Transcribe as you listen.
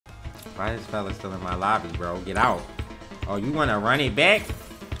Why is this fella still in my lobby, bro? Get out. Oh, you want to run it back?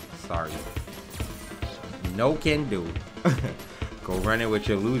 Sorry. No can do. Go run it with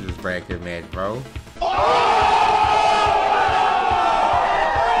your losers bracket match, bro.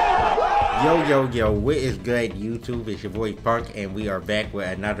 Yo, what is good, YouTube? It's your boy Punk, and we are back with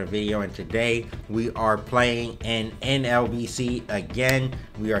another video. And today we are playing an NLBC again.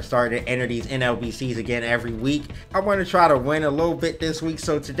 We are starting to enter these NLBCs again every week. I want to try to win a little bit this week,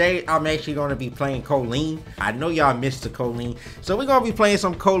 so today I'm actually going to be playing Kolin. I know y'all missed the Kolin, so we're going to be playing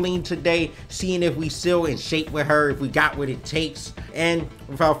some Kolin today, seeing if we still in shape with her, if we got what it takes. And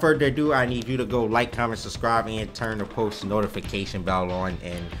without further ado, I need you to go like, comment, subscribe, and turn the post notification bell on,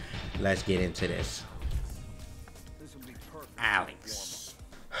 and let's get into this. Alex.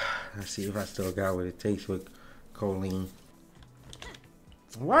 Let's see if I still got what it takes with Kolin.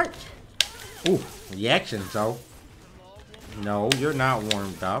 What? Ooh, reactions though. No, you're not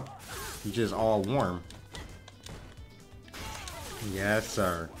warmed up. You're just all warm. Yes,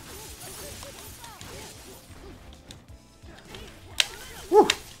 sir. Woo.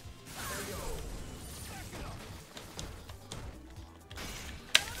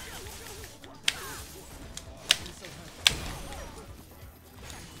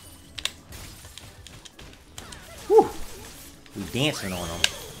 We dancing on them.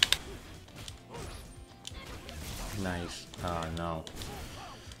 Nice. Oh no.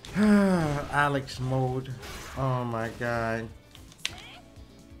 Alex mode. Oh my god.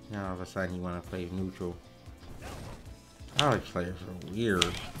 Now all of a sudden you want to play neutral. Alex players are weird.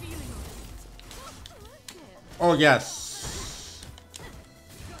 Oh yes.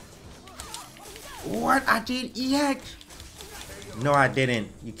 What? I did EX. No, I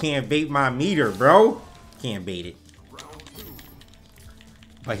didn't. You can't bait my meter, bro. Can't bait it.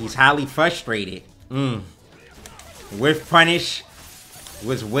 But he's highly frustrated. With punish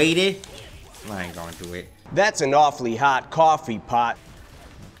was weighted. I ain't gonna do it. That's an awfully hot coffee pot.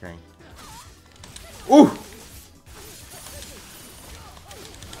 Okay. Ooh!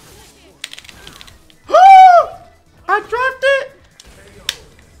 I dropped it!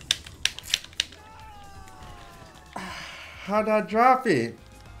 How'd I drop it?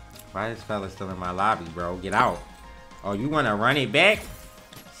 Why is this fella still in my lobby, bro? Get out. Oh, you wanna run it back?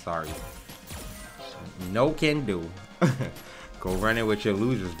 Sorry. No can do. Go run it with your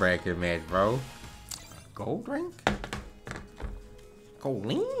losers bracket match, bro. Gold drink?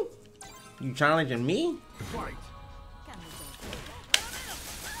 Kolin? You challenging me?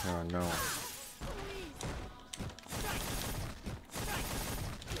 Oh no.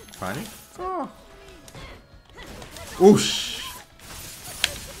 Funny? Oh. Oosh.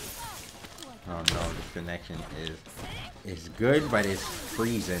 Oh no, this connection is good, but it's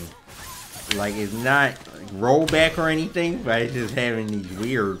freezing. Like, it's not rollback or anything, but it's just having these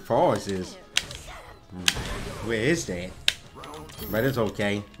weird pauses. Where is that? But it's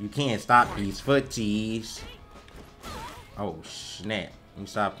okay. You can't stop these footsies. Oh snap. Let me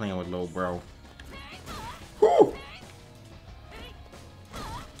stop playing with little bro. Whew!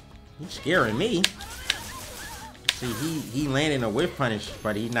 He's scaring me. See, he landed a whip punish,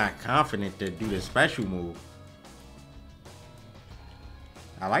 but he's not confident to do the special move.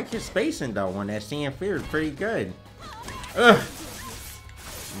 I like his spacing though on that sand fear is pretty good. Ugh.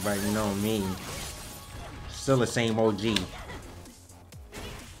 But you know me. Still the same OG. You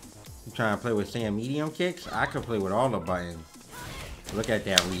trying to play with sand medium kicks? I can play with all the buttons. Look at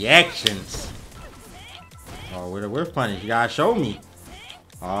that reactions. Oh, with a whip punish, you gotta show me.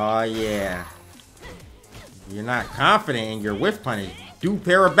 Oh yeah. You're not confident in your whiff punish. Do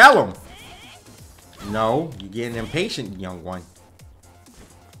parabellum. No, you're getting impatient, young one.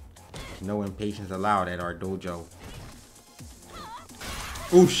 No impatience allowed at our dojo.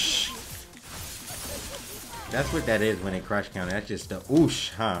 Oosh. That's what that is when it crush counter. That's just the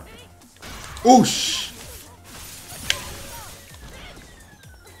oosh, huh? Oosh.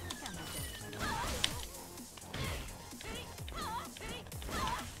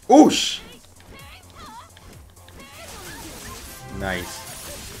 Oosh. Nice.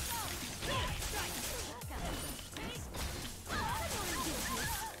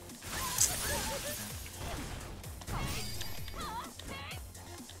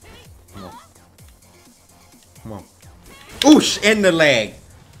 Come on. Oosh, in the leg.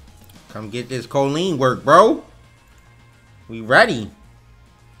 Come get this Kolin work, bro. We ready.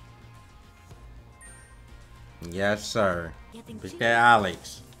 Yes, sir. Pick that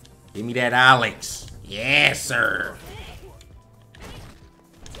Alex. Give me that Alex. Yes, sir.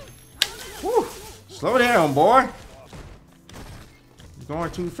 Whew. Slow down, boy. You're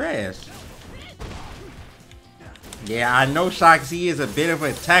going too fast. Yeah, I know Shock Z is a bit of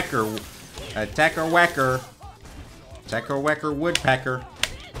a tecker. A tecker-wecker. Tecker-wecker woodpecker.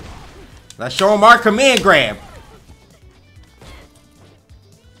 Let's show him our command grab.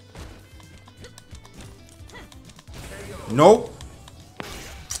 Nope.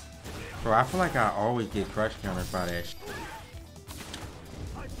 Bro, I feel like I always get crush countered by that shit.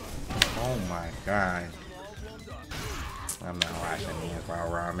 Oh my god. I'm not watching these while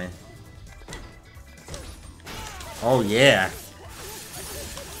ramen. Oh yeah.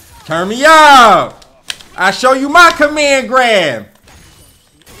 Turn me up! I show you my command grab!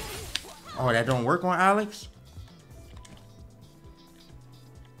 Oh, that don't work on Alex?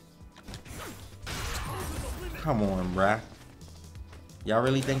 Come on, bruh. Y'all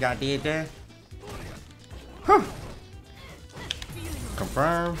really think I did that? Huh.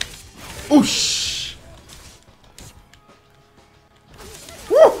 Confirm. Oosh!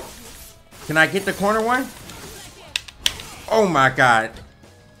 Woo! Can I get the corner one? Oh my god.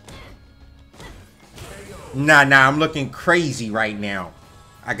 Nah, I'm looking crazy right now.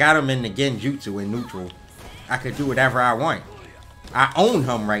 I got him in the genjutsu in neutral. I could do whatever I want. I own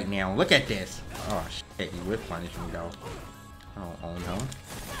him right now. Look at this. Oh shit, he would punish me though. I don't own him.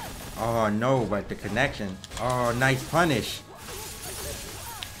 Oh no, but the connection. Oh, nice punish.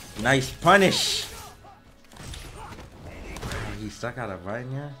 Nice punish. Oh, he stuck out a button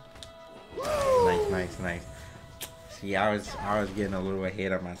here. Nice. See, I was getting a little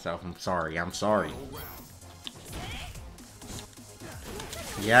ahead of myself. I'm sorry.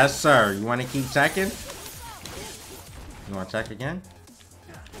 Yes, sir. You want to keep checking? You want to check again?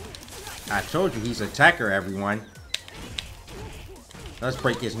 I told you he's a techer, everyone. Let's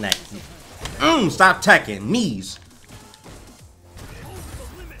break his neck. Stop teching. Knees.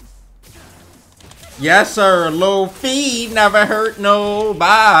 Yes, sir. Low feed never hurt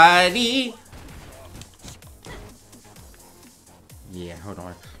nobody. Yeah, hold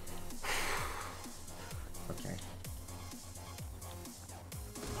on. Okay.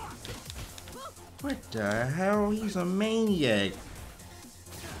 What the hell? He's a maniac.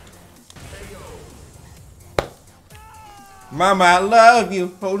 Mama, I love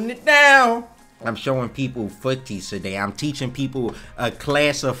you. Holding it down. I'm showing people footsies today. I'm teaching people a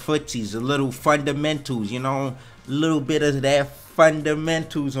class of footsies, a little fundamentals, you know, a little bit of that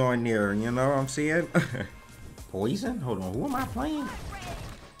fundamentals on there, you know what I'm saying? Poison? Hold on, who am I playing?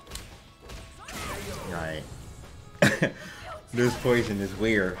 Alright. This poison is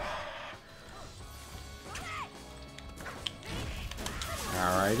weird.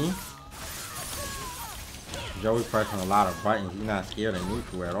 Alrighty. Joey pressing a lot of buttons. He's not scared of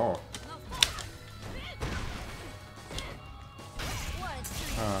neutral at all.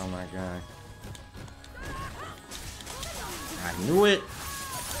 Oh my god. I knew it.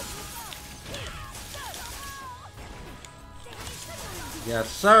 Yes,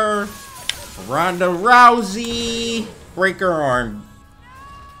 sir. Ronda Rousey. Break her arm.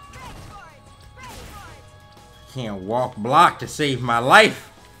 Can't walk block to save my life.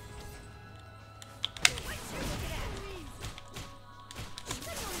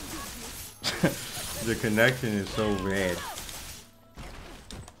 The connection is so bad.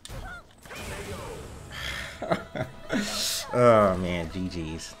 Oh man,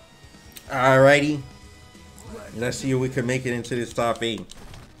 GG's. Alrighty. Let's see if we can make it into this top 8.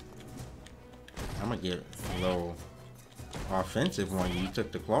 I'm gonna get a little offensive one. You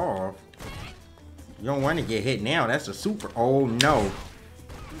took the claw off. You don't want to get hit now. That's a super. Oh no.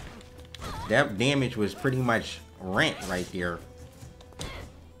 That damage was pretty much rent right there.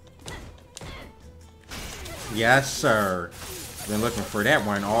 Yes, sir. Been looking for that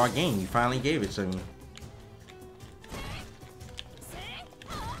one all game. You finally gave it to me.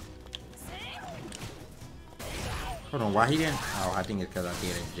 Hold on, why he didn't? Oh, I think it's because I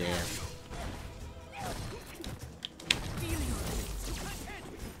did a jab.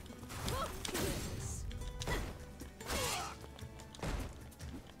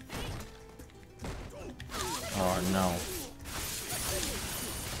 Oh no.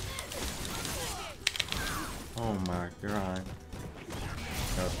 Oh my god.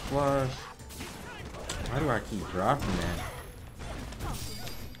 That's plus. Why do I keep dropping that?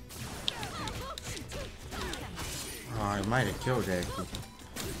 Oh, I might have killed that kid.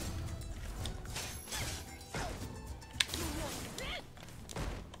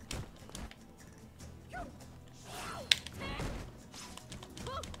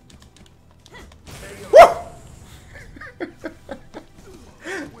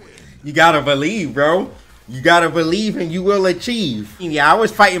 You gotta believe, bro. You gotta believe and you will achieve. Yeah, I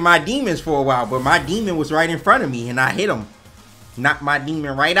was fighting my demons for a while, but my demon was right in front of me and I hit him. Knocked my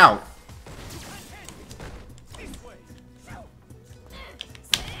demon right out.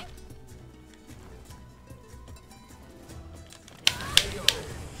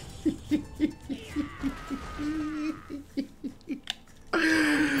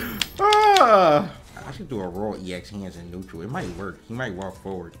 I should do a roll EX hands in neutral. It might work. He might walk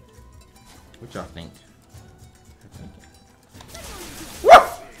forward. What y'all think? Woo!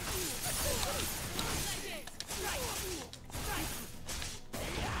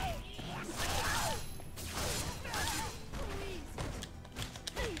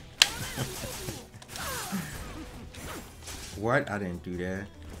 What? I didn't do that.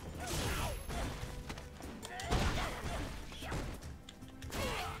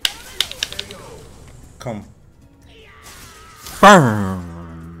 Come.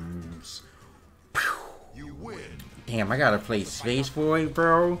 Burns. Damn, I gotta play Space Boy,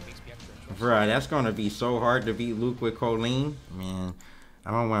 bro. Bruh, that's gonna be so hard to beat Luke with Kolin. Man, I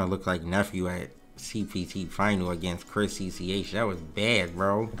don't want to look like nephew at CPT final against Chris CCH. That was bad,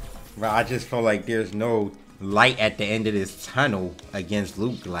 bro. Bro, I just feel like there's no light at the end of this tunnel against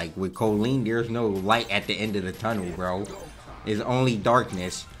Luke. Like with Kolin, there's no light at the end of the tunnel, bro. It's only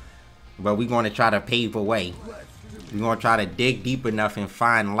darkness. But we're going to try to pave a way. We're going to try to dig deep enough and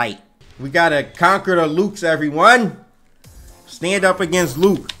find light. We got to conquer the Lukes, everyone. Stand up against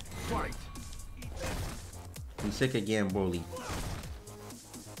Luke. He's sick again, bully.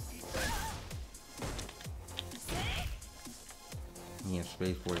 Me and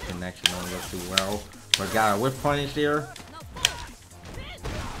Space Boy connection don't look too well. But got a whip punish there.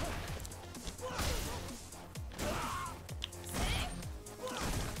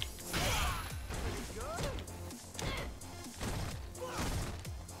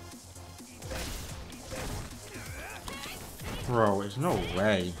 Bro, there's no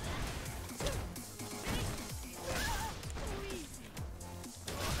way.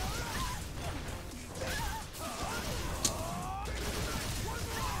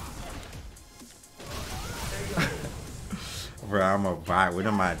 Bro, I'm a bot. What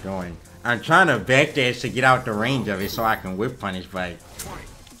am I doing? I'm trying to backdash to get out the range of it so I can whip punish, but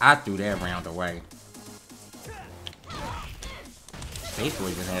I threw that round away. Space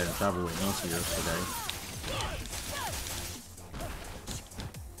Boy been having trouble with anti-heroes today.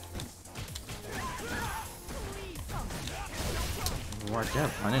 Watch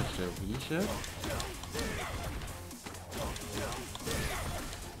that punish the V-ship.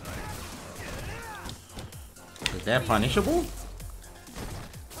 Is that punishable?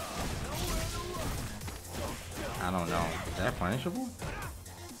 I don't know. Is that punishable?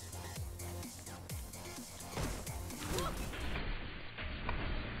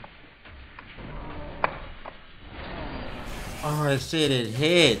 Oh, it said it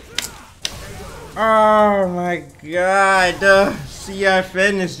hit. Oh my god. The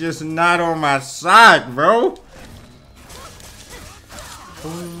CFN is just not on my side, bro.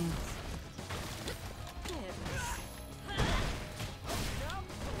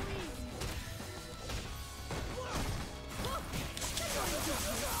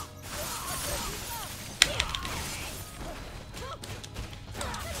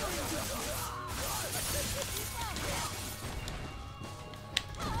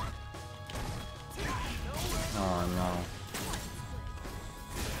 Oh no.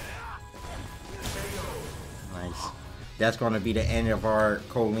 Nice. That's going to be the end of our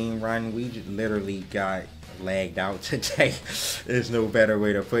Kolin run. We just literally got lagged out today. There's no better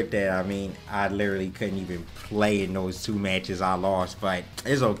way to put that. I mean, I literally couldn't even play in those 2 matches I lost, but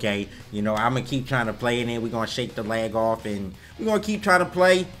it's okay. You know, I'm going to keep trying to play in it. We're going to shake the lag off, and we're going to keep trying to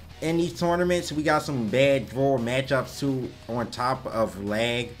play in these tournaments. We got some bad draw matchups too on top of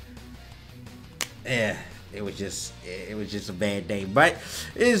lag. It was just a bad day, but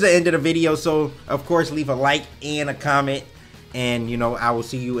it is the end of the video. So of course, leave a like and a comment, and you know, I will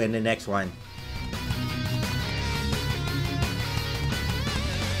see you in the next one.